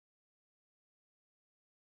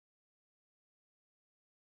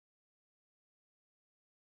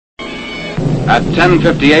At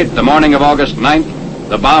 10:58, the morning of August 9th,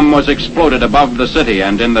 the bomb was exploded above the city,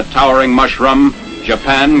 and in the towering mushroom,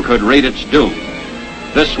 Japan could read its doom.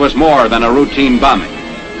 This was more than a routine bombing.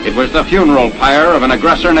 It was the funeral pyre of an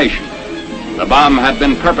aggressor nation. The bomb had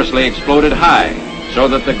been purposely exploded high, so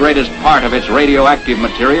that the greatest part of its radioactive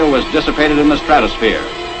material was dissipated in the stratosphere.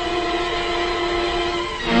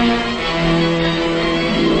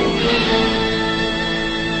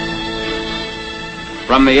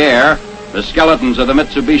 From the air, the skeletons of the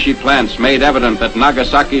Mitsubishi plants made evident that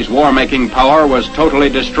Nagasaki's war-making power was totally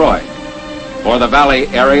destroyed. For the valley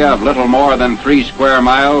area of little more than 3 square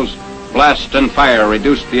miles, blast and fire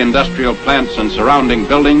reduced the industrial plants and surrounding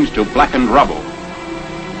buildings to blackened rubble.